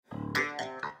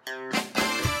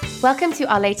Welcome to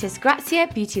our latest Grazia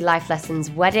Beauty Life Lessons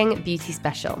Wedding Beauty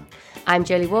Special. I'm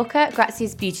Jolie Walker,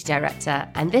 Grazia's Beauty Director,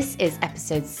 and this is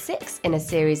episode 6 in a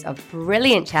series of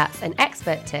brilliant chats and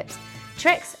expert tips,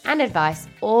 tricks and advice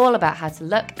all about how to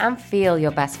look and feel your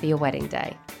best for your wedding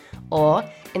day. Or,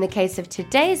 in the case of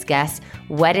today's guest,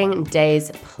 wedding days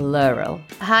plural.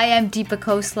 Hi, I'm Deepa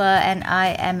Khosla and I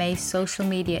am a social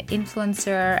media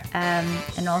influencer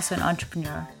and also an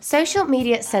entrepreneur. Social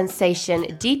media sensation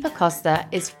Deepa Khosla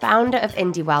is founder of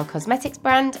IndieWell cosmetics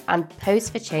brand and Pose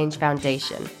for Change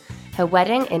Foundation. Her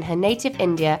wedding in her native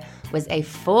India was a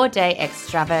 4-day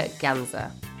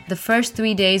extravaganza. The first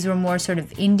 3 days were more sort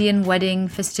of Indian wedding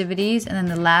festivities, and then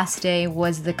the last day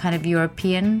was the kind of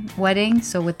European wedding,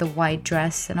 so with the white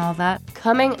dress and all that.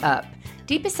 Coming up,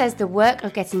 Deepa says the work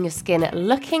of getting your skin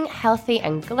looking healthy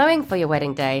and glowing for your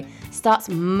wedding day starts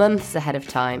months ahead of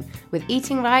time with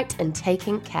eating right and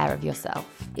taking care of yourself.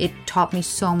 It taught me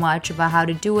so much about how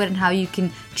to do it and how you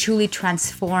can truly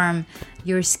transform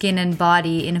your skin and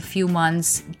body in a few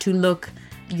months to look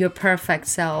your perfect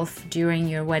self during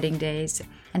your wedding days.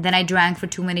 And then I drank for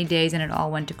too many days and it all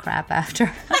went to crap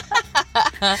after.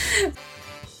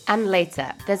 And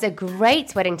later, there's a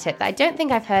great wedding tip that I don't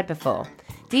think I've heard before.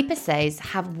 Deepa says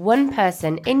have one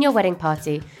person in your wedding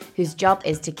party whose job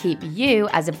is to keep you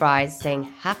as a bride staying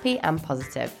happy and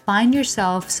positive. Find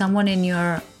yourself someone in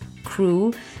your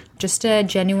crew, just a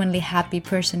genuinely happy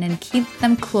person, and keep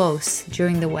them close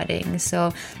during the wedding.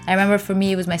 So I remember for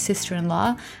me, it was my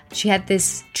sister-in-law. She had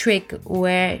this trick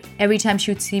where every time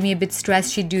she would see me a bit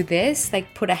stressed, she'd do this,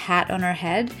 like put a hat on her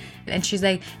head. And she's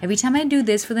like, every time I do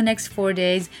this for the next 4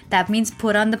 days, that means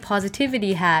put on the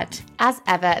positivity hat. As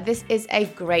ever, this is a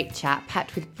great chat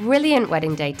packed with brilliant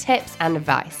wedding day tips and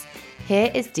advice.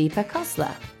 Here is Deepa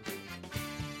Khosla.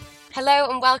 Hello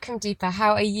and welcome, Deepa.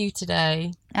 How are you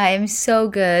today? I am so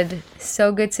good.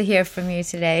 So good to hear from you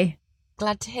today.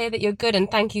 Glad to hear that you're good, and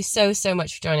thank you so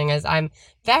much for joining us. I'm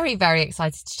very, very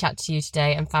excited to chat to you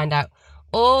today and find out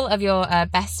all of your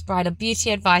best bridal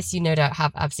beauty advice. You no doubt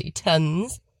have absolutely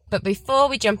tons. But before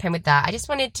we jump in with that, I just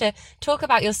wanted to talk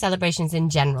about your celebrations in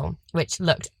general, which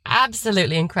looked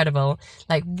absolutely incredible.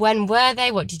 Like, when were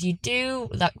they? What did you do?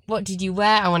 Like, what did you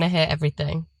wear? I want to hear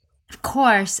everything. Of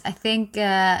course, I think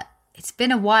it's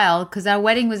been a while because our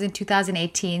wedding was in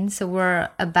 2018. So we're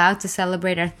about to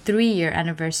celebrate our 3-year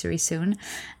anniversary soon.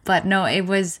 But no, it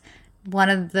was one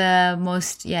of the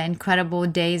most incredible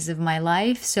days of my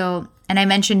life. So, and I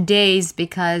mentioned days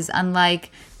because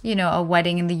unlike, a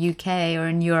wedding in the UK or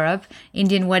in Europe,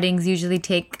 Indian weddings usually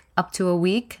take up to a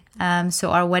week. So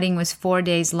our wedding was 4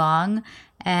 days long.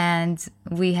 And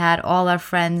we had all our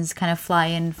friends kind of fly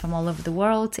in from all over the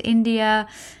world to India.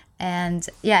 And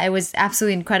it was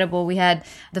absolutely incredible. We had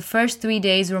the first 3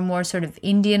 days were more sort of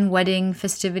Indian wedding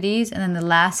festivities. And then the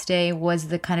last day was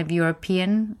the kind of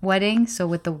European wedding. So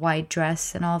with the white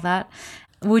dress and all that.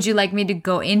 Would you like me to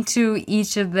go into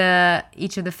each of the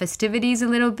festivities a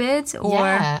little bit? Or?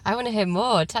 Yeah, I want to hear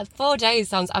more. 4 days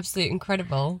sounds absolutely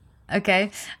incredible. Okay,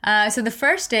 so the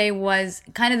first day was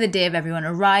kind of the day of everyone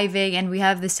arriving, and we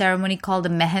have the ceremony called a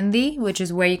mehendi, which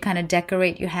is where you kind of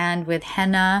decorate your hand with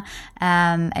henna,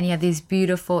 and you have these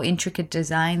beautiful, intricate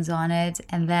designs on it.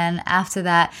 And then after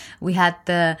that, we had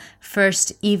the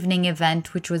first evening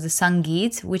event, which was a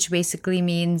sangeet, which basically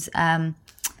means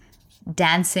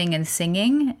dancing and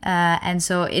singing, and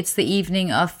so it's the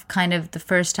evening of kind of the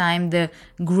first time the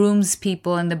groom's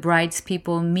people and the bride's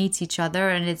people meet each other,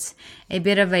 and it's a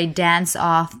bit of a dance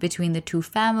off between the two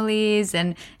families.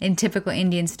 And in typical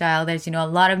Indian style, there's a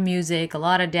lot of music, a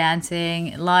lot of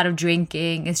dancing, a lot of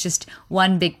drinking. It's just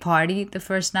one big party the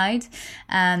first night,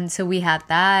 and so we had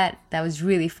that was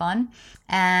really fun.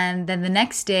 And then the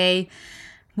next day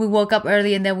we woke up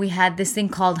early, and then we had this thing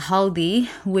called haldi,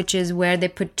 which is where they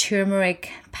put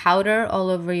turmeric powder all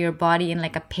over your body in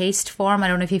like a paste form. I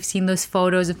don't know if you've seen those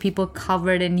photos of people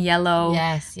covered in yellow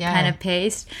kind of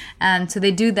paste. So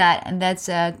they do that, and that's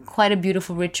quite a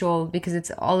beautiful ritual because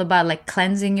it's all about like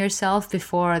cleansing yourself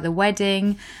before the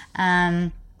wedding.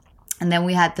 And then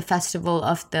we had the festival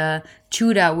of the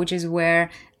Chuda, which is where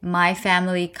my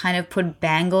family kind of put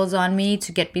bangles on me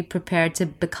to get me prepared to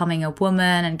becoming a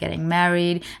woman and getting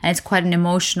married. And it's quite an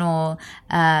emotional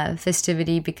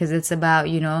festivity because it's about,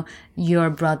 your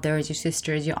brothers, your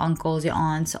sisters, your uncles, your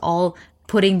aunts, all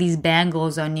putting these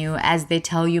bangles on you as they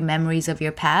tell you memories of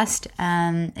your past.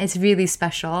 It's really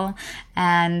special.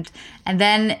 And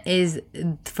then is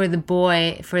for the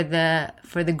boy, for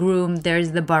the groom,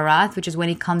 there's the barat, which is when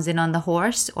he comes in on the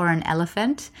horse or an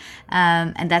elephant.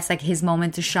 And that's like his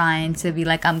moment to shine, to be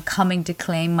like, I'm coming to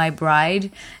claim my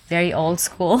bride. Very old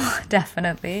school,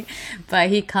 definitely. But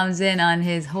he comes in on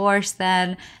his horse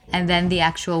then, and then the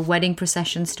actual wedding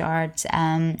procession starts.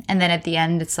 And then at the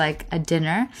end, it's like a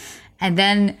dinner. And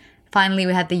then finally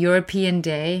we had the European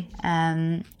day,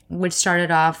 which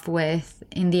started off with,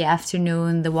 in the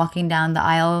afternoon, the walking down the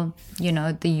aisle,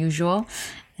 the usual.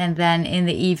 And then in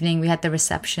the evening, we had the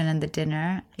reception and the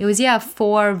dinner. It was,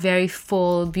 4 very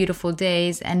full, beautiful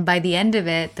days. And by the end of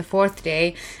it, the 4th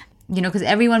day, because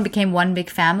everyone became one big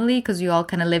family, because we all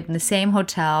kind of lived in the same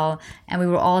hotel and we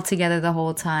were all together the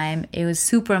whole time. It was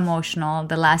super emotional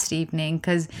the last evening,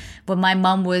 because when my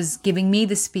mom was giving me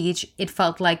the speech, it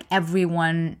felt like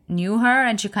everyone knew her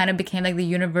and she kind of became like the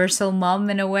universal mom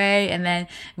in a way. And then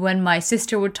when my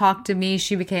sister would talk to me,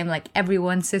 she became like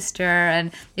everyone's sister,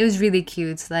 and it was really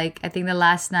cute. Like, I think the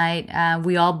last night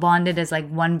we all bonded as like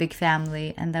one big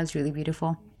family, and that was really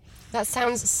beautiful. That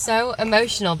sounds so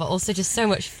emotional, but also just so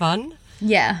much fun.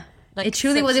 Yeah, like, it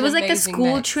truly was. It was like a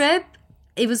school trip.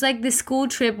 It was like the school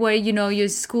trip where, your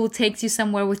school takes you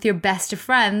somewhere with your best of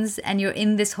friends and you're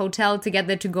in this hotel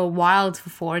together to go wild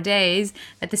for 4 days.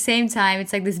 At the same time,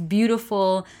 it's like this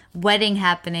beautiful wedding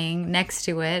happening next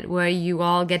to it where you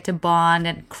all get to bond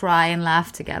and cry and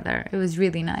laugh together. It was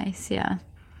really nice, yeah.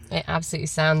 It absolutely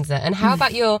sounds it. And how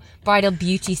about your bridal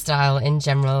beauty style in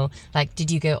general? Like, did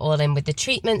you go all in with the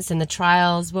treatments and the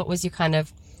trials? What was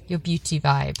your beauty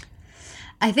vibe?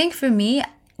 I think for me,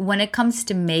 when it comes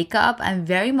to makeup, I'm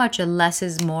very much a less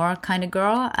is more kind of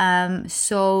girl.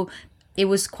 So it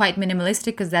was quite minimalistic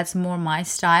because that's more my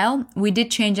style. We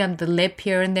did change up the lip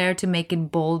here and there to make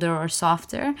it bolder or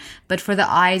softer. But for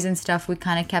the eyes and stuff, we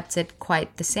kind of kept it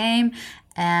quite the same.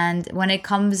 And when it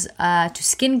comes to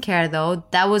skincare, though,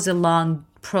 that was a long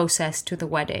process to the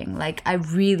wedding. Like, I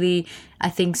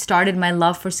think, started my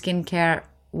love for skincare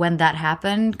when that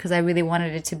happened, because I really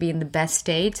wanted it to be in the best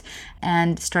state,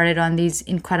 and started on these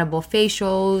incredible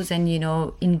facials and,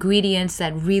 ingredients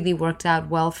that really worked out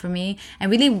well for me, and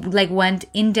really went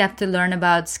in depth to learn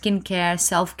about skincare,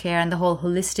 self-care, and the whole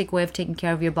holistic way of taking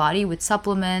care of your body with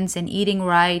supplements and eating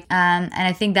right. And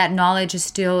I think that knowledge has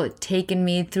still taken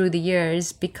me through the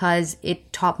years, because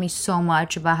it taught me so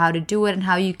much about how to do it and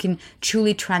how you can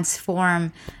truly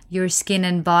transform your skin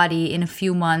and body in a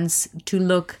few months to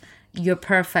look your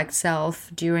perfect self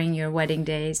during your wedding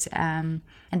days. And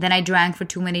then I drank for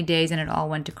too many days and it all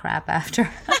went to crap after.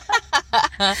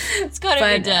 It's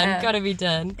gotta be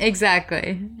done.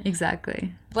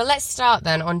 Exactly. Well, let's start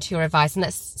then onto your advice, and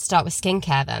let's start with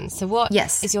skincare then. So what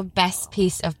is your best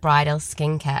piece of bridal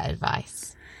skincare advice?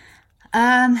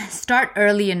 Start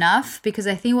early enough, because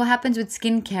I think what happens with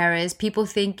skincare is people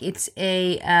think it's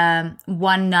a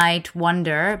one night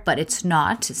wonder, but it's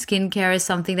not. Skincare is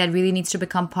something that really needs to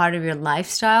become part of your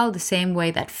lifestyle, the same way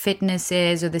that fitness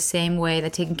is, or the same way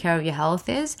that taking care of your health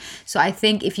is. So I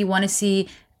think if you want to see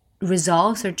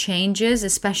results or changes,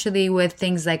 especially with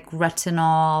things like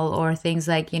retinol or things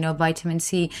like, vitamin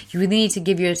C, you really need to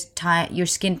give your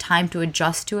skin time to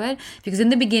adjust to it, because in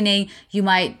the beginning you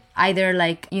might either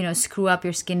screw up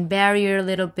your skin barrier a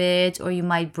little bit, or you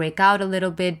might break out a little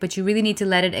bit, but you really need to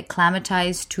let it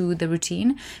acclimatize to the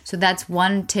routine. So that's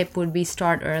one tip, would be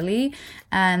start early.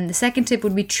 And the second tip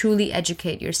would be truly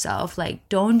educate yourself. Like,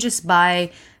 don't just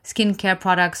buy skincare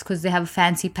products because they have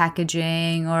fancy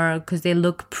packaging or because they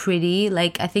look pretty.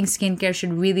 Like, I think skincare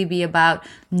should really be about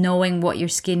knowing what your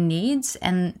skin needs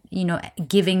and,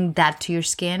 giving that to your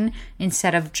skin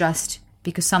instead of just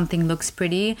because something looks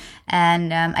pretty.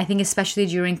 And I think especially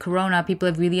during Corona, people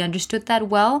have really understood that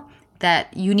well,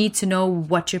 that you need to know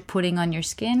what you're putting on your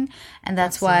skin. And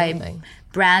that's why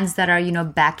brands that are,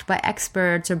 backed by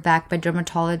experts or backed by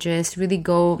dermatologists really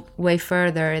go way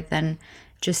further than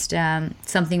just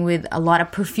something with a lot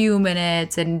of perfume in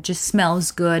it and just smells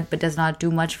good but does not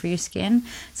do much for your skin.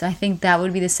 So I think that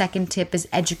would be the second tip, is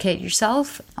educate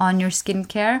yourself on your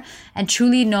skincare and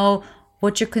truly know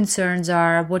what your concerns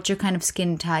are, what your kind of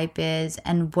skin type is,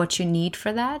 and what you need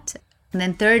for that. And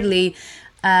then thirdly,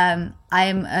 I'm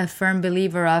a firm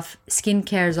believer of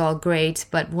skincare is all great,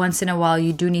 but once in a while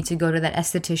you do need to go to that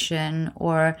esthetician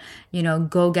or,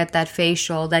 go get that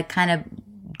facial that kind of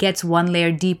gets one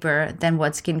layer deeper than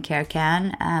what skincare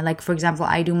can. Like, for example,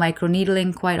 I do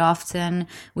microneedling quite often,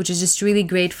 which is just really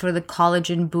great for the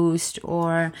collagen boost,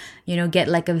 or, get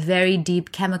like a very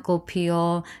deep chemical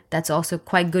peel. That's also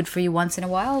quite good for you once in a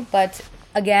while. But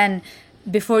again,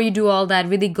 before you do all that,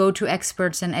 really go to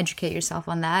experts and educate yourself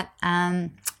on that.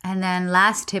 And then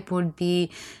last tip would be,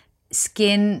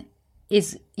 skin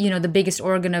is, the biggest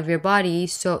organ of your body.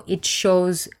 So it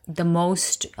shows the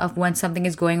most of when something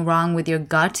is going wrong with your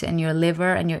gut and your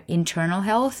liver and your internal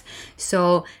health.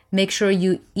 So make sure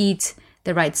you eat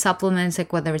the right supplements,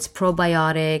 like whether it's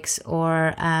probiotics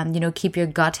or, keep your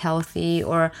gut healthy,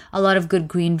 or a lot of good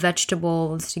green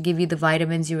vegetables to give you the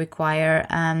vitamins you require.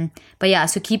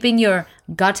 So keeping your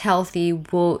gut healthy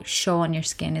will show on your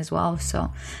skin as well.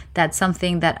 So that's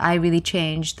something that I really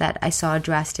changed, that I saw a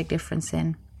drastic difference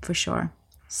in, for sure.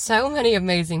 So many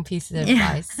amazing pieces of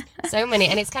advice. So many.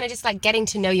 And it's kind of just like getting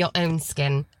to know your own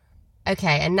skin.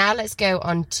 Okay, and now let's go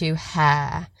on to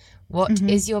hair. What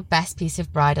is your best piece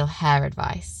of bridal hair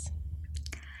advice?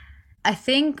 I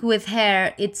think with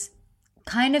hair, it's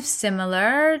kind of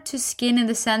similar to skin in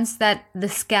the sense that the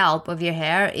scalp of your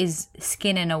hair is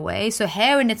skin in a way. So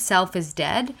hair in itself is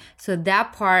dead. So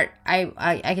that part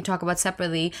I can talk about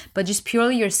separately, but just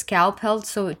purely your scalp health.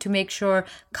 So to make sure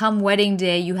come wedding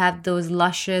day, you have those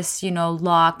luscious,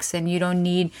 locks, and you don't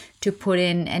need to put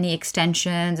in any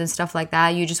extensions and stuff like that.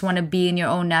 You just want to be in your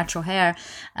own natural hair.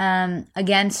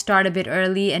 Again, start a bit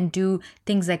early and do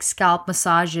things like scalp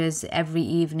massages every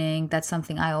evening. That's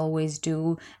something I always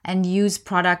do. And use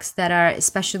products that are,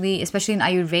 especially in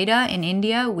Ayurveda in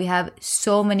India, we have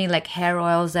so many like hair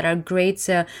oils that are great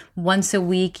to once a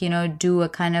week, do a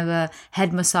kind of a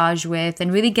head massage with,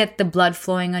 and really get the blood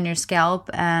flowing on your scalp.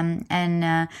 And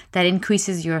that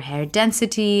increases your hair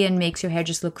density and makes your hair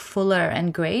just look fuller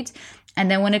and great. And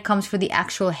then when it comes for the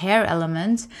actual hair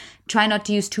element, try not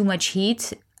to use too much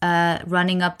heat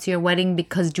running up to your wedding,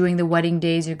 because during the wedding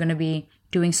days, you're going to be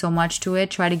doing so much to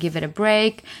it. Try to give it a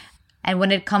break. And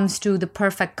when it comes to the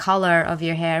perfect color of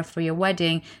your hair for your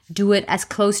wedding, do it as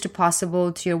close to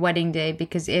possible to your wedding day.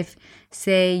 Because if,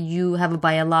 say, you have a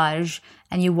balayage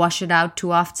and you wash it out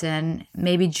too often,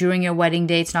 maybe during your wedding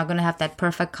day, it's not going to have that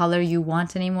perfect color you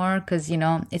want anymore, because,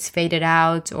 it's faded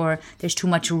out, or there's too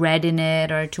much red in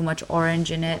it or too much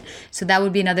orange in it. So that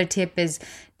would be another tip, is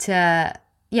to,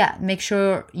 make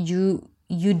sure you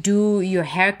do your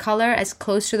hair color as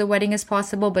close to the wedding as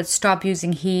possible, but stop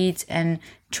using heat and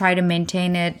try to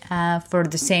maintain it for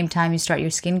the same time you start your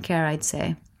skincare, I'd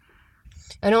say.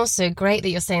 And also great that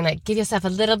you're saying, like, give yourself a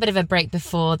little bit of a break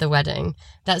before the wedding.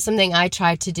 That's something I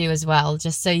tried to do as well,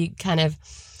 just so you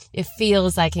it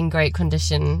feels like in great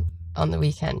condition on the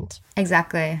weekend.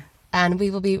 Exactly. And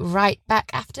we will be right back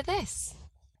after this.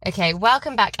 Okay,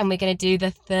 welcome back, and we're going to do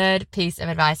the third piece of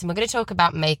advice, and we're going to talk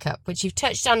about makeup, which you've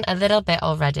touched on a little bit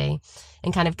already,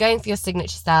 and kind of going for your signature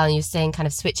style, and you're saying kind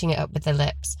of switching it up with the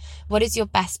lips. What is your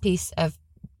best piece of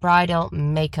bridal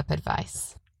makeup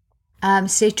advice?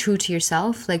 Stay true to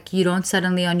yourself. Like, you don't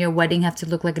suddenly on your wedding have to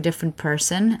look like a different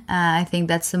person. I think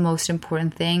that's the most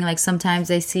important thing. Like, sometimes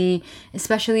I see,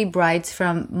 especially brides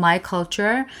from my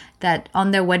culture, that on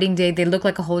their wedding day, they look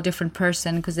like a whole different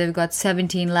person because they've got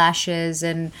 17 lashes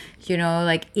and,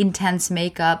 like intense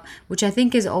makeup, which I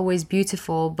think is always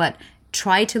beautiful. But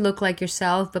try to look like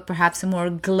yourself, but perhaps a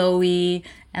more glowy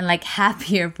and like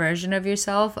happier version of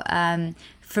yourself.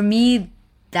 For me,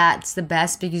 that's the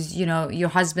best, because your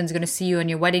husband's going to see you on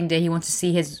your wedding day. He wants to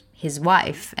see his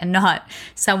wife and not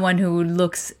someone who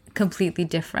looks completely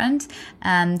different.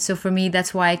 So for me,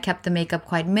 that's why I kept the makeup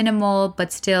quite minimal,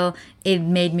 but still it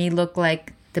made me look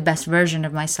like the best version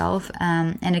of myself,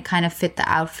 and it kind of fit the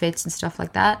outfits and stuff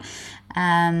like that.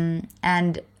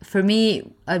 And for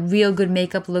me, a real good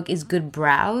makeup look is good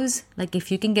brows. Like, if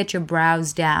you can get your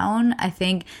brows down, I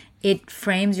think it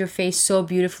frames your face so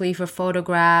beautifully for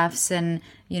photographs and,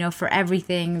 for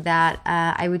everything, that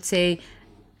I would say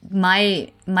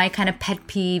my kind of pet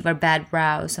peeve are bad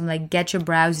brows. I'm like, get your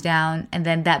brows down, and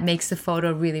then that makes the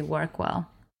photo really work well.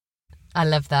 I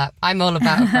love that. I'm all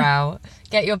about a brow.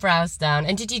 Get your brows down.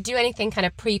 And did you do anything kind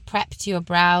of pre-prep to your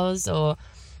brows, or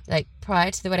like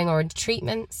prior to the wedding, or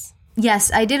treatments?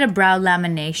 Yes, I did a brow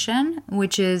lamination,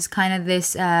 which is kind of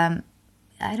this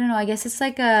I don't know, I guess it's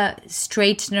like a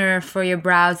straightener for your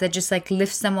brows that just like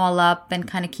lifts them all up and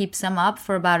kind of keeps them up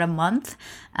for about a month.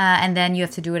 And then you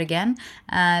have to do it again.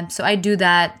 So I do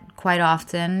that quite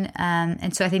often.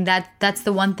 And so I think that's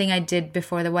the one thing I did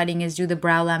before the wedding, is do the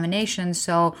brow lamination.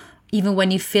 So even when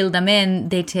you fill them in,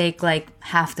 they take like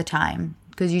half the time,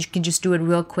 because you can just do it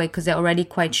real quick because they're already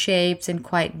quite shaped and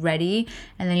quite ready.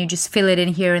 And then you just fill it in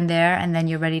here and there, and then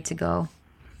you're ready to go.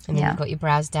 And then you've got your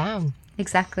brows down.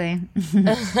 Exactly.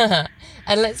 And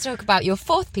let's talk about your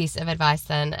fourth piece of advice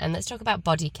then, and let's talk about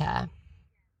body care.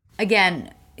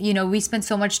 Again, we spend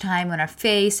so much time on our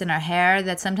face and our hair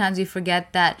that sometimes we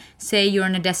forget that, say you're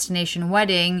in a destination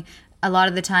wedding, a lot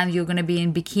of the time you're going to be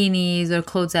in bikinis or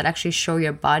clothes that actually show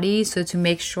your body. So to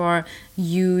make sure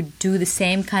you do the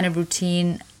same kind of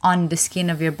routine on the skin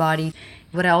of your body.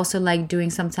 What I also like doing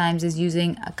sometimes is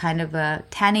using a kind of a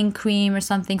tanning cream or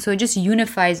something. So it just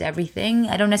unifies everything.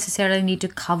 I don't necessarily need to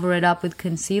cover it up with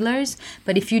concealers.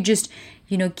 But if you just,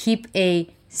 keep a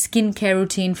skincare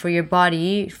routine for your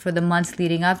body for the months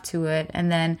leading up to it, and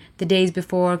then the days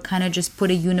before kind of just put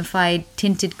a unified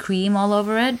tinted cream all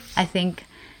over it, I think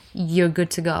you're good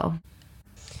to go.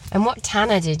 And what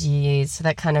tanner did you use for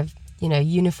that kind of,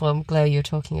 uniform glow you're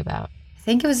talking about? I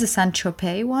think it was the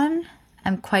Saint-Tropez one.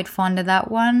 I'm quite fond of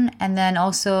that one. And then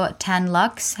also Tan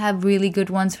Luxe have really good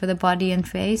ones for the body and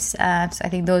face. So I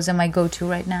think those are my go-to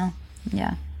right now.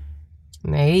 Yeah.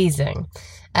 Amazing.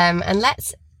 And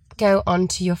let's go on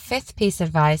to your fifth piece of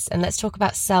advice, and let's talk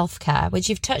about self-care, which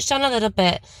you've touched on a little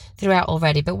bit throughout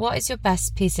already. But what is your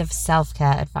best piece of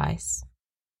self-care advice?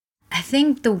 I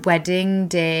think the wedding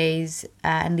days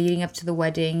and leading up to the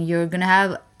wedding, you're going to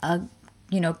have a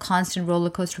constant roller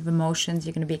coaster of emotions.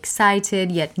 You're going to be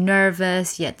excited, yet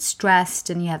nervous, yet stressed,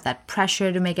 and you have that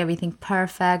pressure to make everything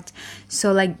perfect.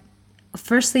 So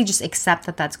firstly, just accept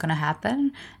that that's going to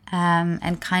happen,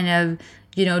 and kind of,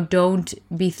 don't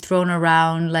be thrown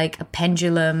around like a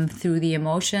pendulum through the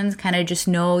emotions. Kind of just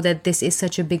know that this is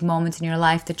such a big moment in your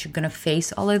life that you're going to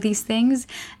face all of these things,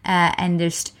 and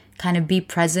just kind of be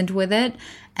present with it.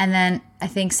 And then I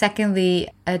think secondly,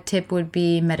 a tip would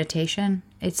be meditation.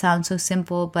 It sounds so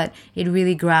simple, but it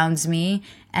really grounds me.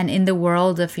 And in the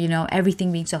world of,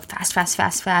 everything being so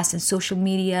fast, and social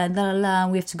media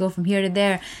and we have to go from here to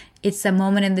there, it's a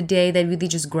moment in the day that really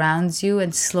just grounds you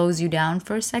and slows you down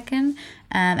for a second,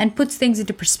 and puts things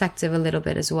into perspective a little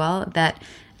bit as well. That,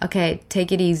 okay,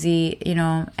 take it easy,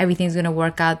 everything's going to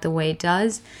work out the way it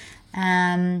does.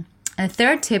 And a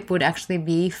third tip would actually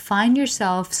be find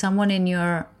yourself someone in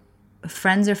your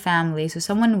friends or family, so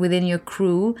someone within your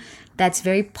crew that's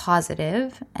very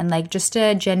positive and just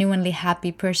a genuinely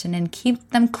happy person, and keep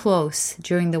them close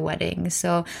during the wedding.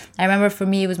 So I remember for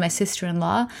me, it was my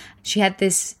sister-in-law. She had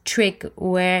this trick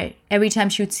where every time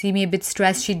she would see me a bit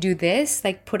stressed, she'd do this,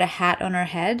 put a hat on her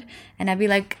head, and I'd be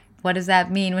like, what does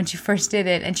that mean, when she first did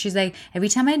it? And she's like, every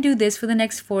time I do this for the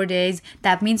next 4 days,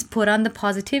 that means put on the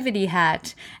positivity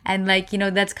hat. And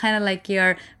that's kind of like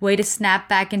your way to snap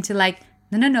back into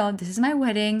no, this is my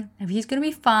wedding. Everything's going to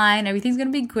be fine. Everything's going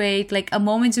to be great. A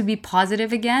moment to be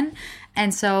positive again.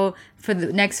 And so for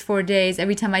the next 4 days,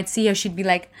 every time I'd see her, she'd be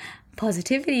like,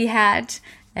 positivity hat.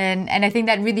 And I think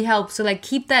that really helps. So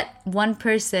keep that one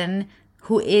person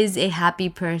who is a happy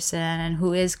person and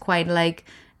who is quite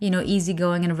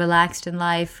easygoing and relaxed in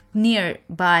life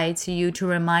nearby to you, to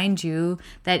remind you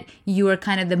that you are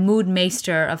kind of the mood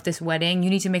maester of this wedding. You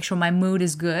need to make sure my mood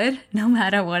is good no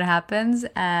matter what happens.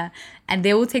 And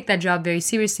they will take that job very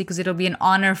seriously, because it'll be an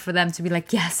honor for them to be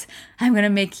like, yes, I'm going to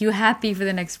make you happy for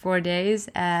the next 4 days.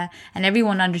 And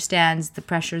everyone understands the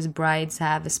pressures brides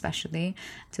have, especially.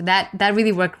 So that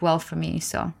really worked well for me.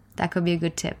 So that could be a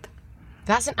good tip.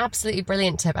 That's an absolutely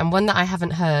brilliant tip, and one that I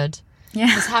haven't heard. Yeah.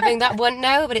 Just having that one,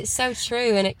 no, but it's so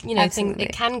true. And it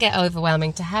can get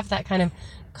overwhelming. To have that kind of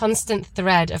constant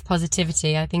thread of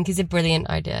positivity, I think, is a brilliant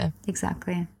idea.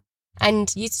 Exactly.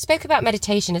 And you spoke about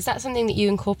meditation. Is that something that you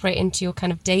incorporate into your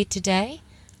kind of day-to-day?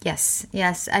 Yes.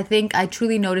 I think I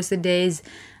truly notice the days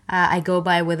I go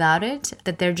by without it,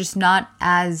 that they're just not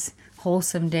as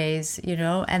wholesome days,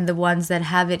 and the ones that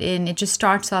have it just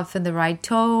starts off in the right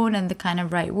tone and the kind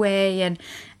of right way.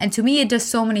 And to me, it does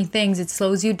so many things. It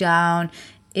slows you down.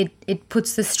 It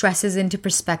puts the stresses into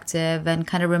perspective and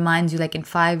kind of reminds you, in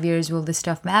 5 years, will this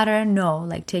stuff matter? No,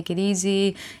 take it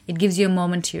easy. It gives you a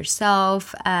moment to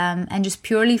yourself, and just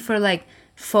purely for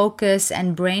focus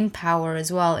and brain power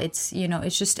as well. It's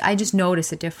I just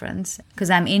notice a difference, because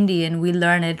I'm Indian. We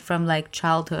learn it from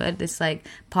childhood. It's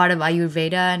part of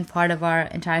Ayurveda and part of our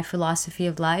entire philosophy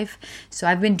of life. So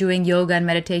I've been doing yoga and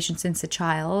meditation since a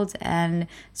child, and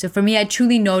so for me, I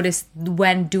truly notice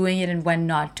when doing it and when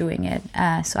not doing it.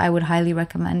 So I would highly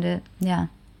recommend it. Yeah.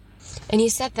 And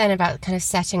you said then about kind of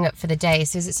setting up for the day.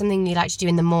 So is it something you like to do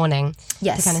in the morning?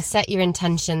 Yes. To kind of set your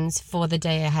intentions for the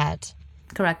day ahead?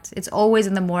 Correct. It's always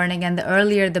in the morning, and the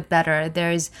earlier the better.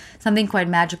 There's something quite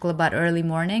magical about early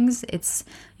mornings. It's,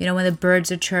 when the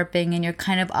birds are chirping and you're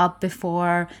kind of up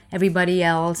before everybody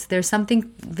else. There's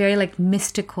something very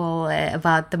mystical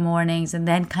about the mornings, and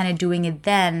then kind of doing it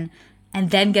then,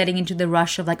 and then getting into the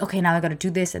rush of okay, now I got to do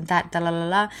this and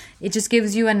that, It just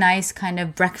gives you a nice kind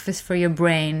of breakfast for your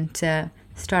brain to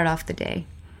start off the day.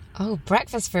 Oh,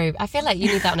 breakfast food. I feel like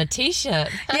you need that on a t-shirt.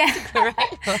 Yeah.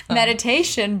 Great.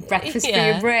 Meditation, breakfast for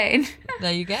your brain.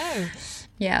 There you go.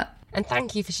 Yeah. And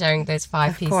thank you for sharing those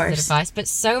 5 pieces course. of advice, but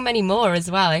so many more as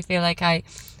well. I feel like I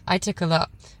took a lot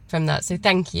from that. So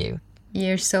thank you.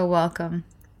 You're so welcome.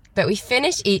 But we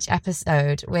finish each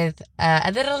episode with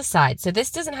a little aside. So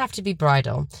this doesn't have to be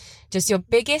bridal, just your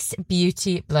biggest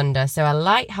beauty blunder. So a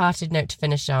light-hearted note to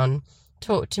finish on.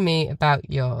 Talk to me about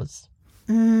yours.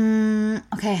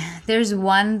 Okay, there's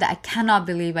one that I cannot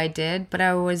believe I did, but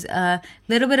I was a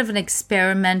little bit of an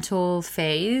experimental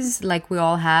phase, like we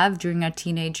all have during our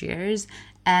teenage years.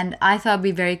 And I thought it'd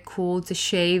be very cool to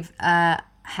shave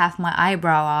half my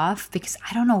eyebrow off, because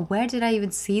I don't know, where did I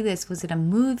even see this? Was it a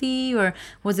movie, or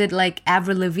was it like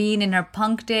Avril Lavigne in her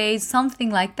punk days, something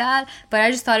like that? But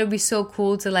I just thought it would be so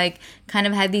cool to like kind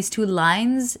of have these 2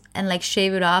 lines and like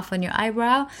shave it off on your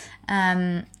eyebrow.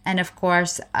 And of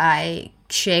course I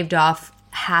shaved off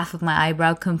half of my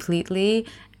eyebrow completely,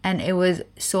 and it was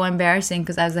so embarrassing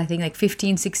because I was, I think, like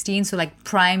 15, 16, so like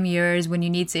prime years when you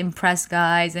need to impress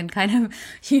guys and kind of,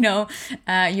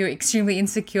 you're extremely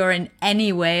insecure in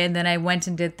any way. And then I went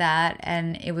and did that,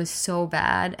 and it was so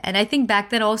bad. And I think back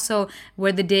then also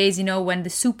were the days, when the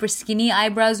super skinny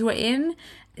eyebrows were in.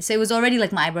 So it was already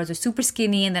like my eyebrows were super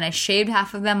skinny, and then I shaved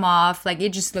half of them off. Like,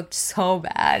 it just looked so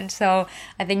bad. So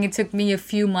I think it took me a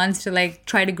few months to like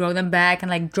try to grow them back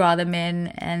and like draw them in,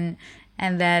 and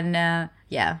then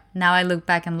now I look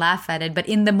back and laugh at it. But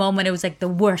in the moment, it was like the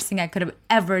worst thing I could have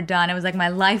ever done. It was like my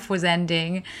life was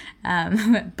ending.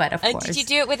 But of course. Did you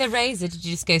do it with a razor? Did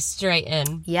you just go straight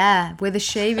in? Yeah, with a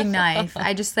shaving knife.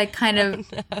 I just like kind of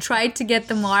tried to get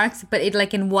the marks, but it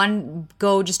like in one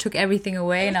go just took everything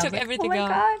away. And I was like, everything oh my off.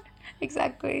 God.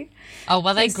 Exactly. Oh,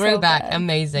 well, they It's grew so back. bad.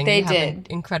 Amazing. They You have did.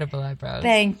 Incredible eyebrows.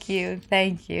 Thank you.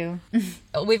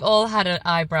 We've all had an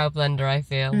eyebrow blunder, I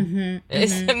feel.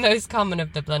 It's the most common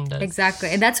of the blunders. Exactly.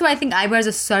 And that's why I think eyebrows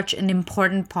are such an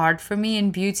important part for me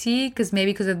in beauty, because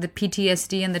of the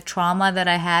PTSD and the trauma that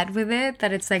I had with it,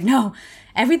 that it's like, no,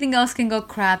 everything else can go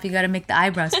crap. You got to make the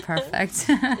eyebrows perfect.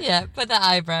 Yeah, for the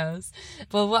eyebrows.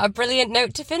 Well, what a brilliant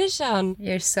note to finish on.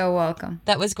 You're so welcome.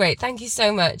 That was great. Thank you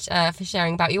so much for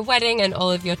sharing about your wedding and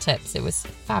all of your tips. It was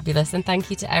fabulous. And thank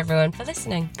you to everyone for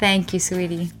listening. Thank you,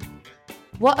 sweetie.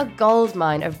 What a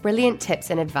goldmine of brilliant tips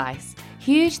and advice.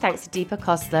 Huge thanks to Deepa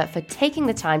Khosla for taking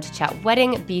the time to chat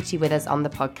wedding beauty with us on the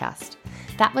podcast.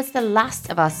 That was the last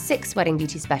of our 6 wedding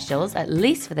beauty specials, at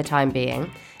least for the time being.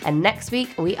 And next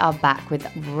week, we are back with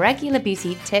regular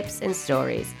beauty tips and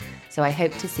stories. So I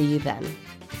hope to see you then.